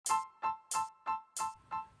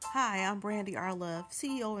Hi, I'm Brandy R. Love,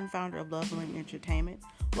 CEO and founder of Loveling Entertainment.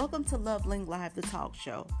 Welcome to Loveling Live, the talk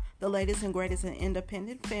show, the latest and greatest in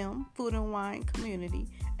independent film, food and wine, community,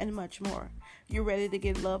 and much more. You ready to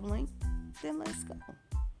get Loveling? Then let's go.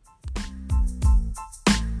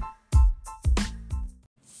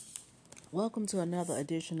 Welcome to another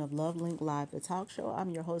edition of Loveling Live, the talk show.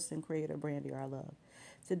 I'm your host and creator, Brandy R. Love.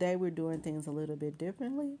 Today we're doing things a little bit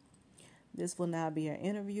differently. This will now be an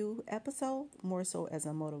interview episode, more so as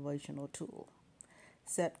a motivational tool.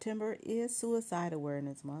 September is Suicide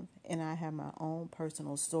Awareness Month, and I have my own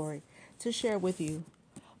personal story to share with you.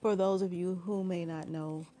 For those of you who may not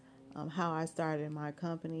know how I started my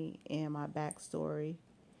company and my backstory,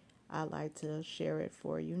 I'd like to share it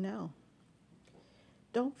for you now.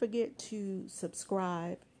 Don't forget to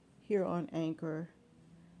subscribe here on Anchor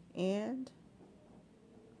and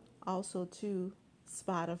also to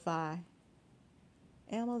Spotify,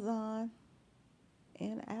 Amazon,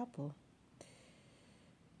 and Apple.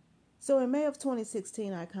 So in May of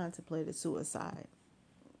 2016, I contemplated suicide.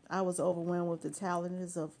 I was overwhelmed with the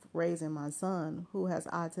challenges of raising my son, who has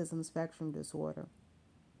autism spectrum disorder.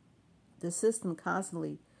 The system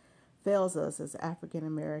constantly fails us as African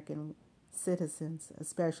American citizens,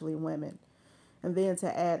 especially women. And then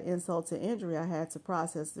to add insult to injury, I had to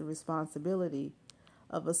process the responsibility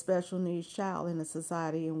of a special needs child in a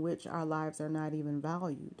society in which our lives are not even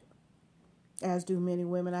valued. As do many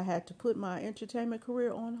women, I had to put my entertainment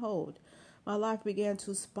career on hold. My life began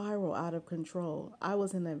to spiral out of control. I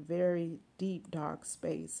was in a very deep, dark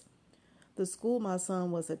space. The school my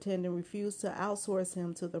son was attending refused to outsource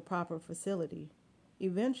him to the proper facility.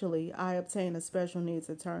 Eventually, I obtained a special needs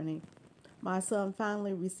attorney. My son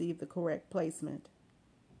finally received the correct placement.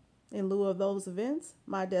 In lieu of those events,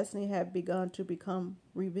 my destiny had begun to become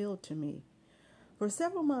revealed to me. For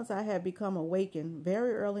several months, I had become awakened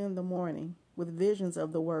very early in the morning with visions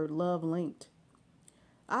of the word love linked.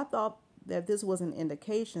 I thought that this was an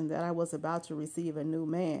indication that I was about to receive a new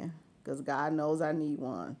man, because God knows I need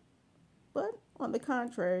one. But on the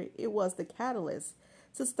contrary, it was the catalyst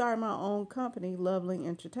to start my own company, Loveling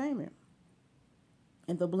Entertainment.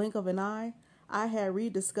 In the blink of an eye, I had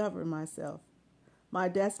rediscovered myself. My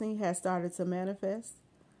destiny had started to manifest.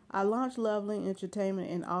 I launched Loveling Entertainment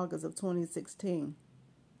in August of 2016.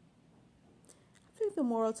 I think the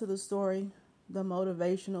moral to the story, the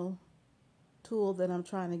motivational tool that I'm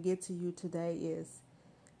trying to get to you today is,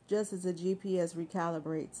 just as the GPS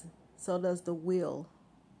recalibrates, so does the will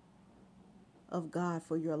of God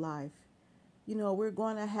for your life. You know, we're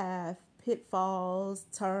going to have pitfalls,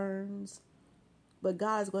 turns, but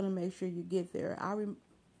God's going to make sure you get there.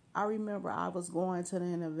 I remember I was going to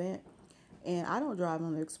an event, and I don't drive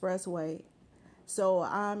on the expressway, so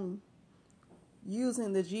I'm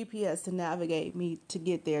using the GPS to navigate me to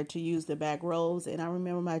get there, to use the back roads. And I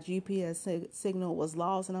remember my GPS signal was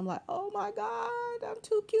lost, and I'm like, oh my God, I'm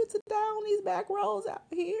too cute to die on these back roads out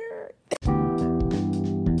here.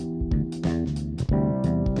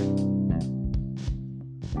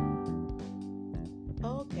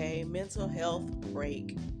 Okay, mental health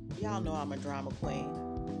break. Y'all know I'm a drama queen,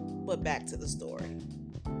 but back to the story.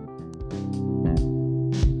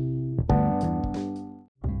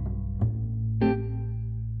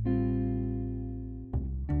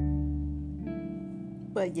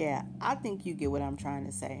 But yeah, I think you get what I'm trying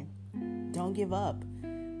to say. Don't give up.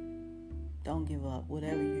 Don't give up,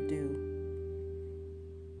 whatever you do.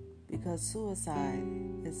 Because suicide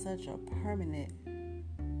is such a permanent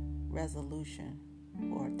resolution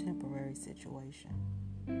or a temporary situation.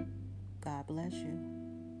 God bless you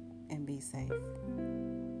and be safe.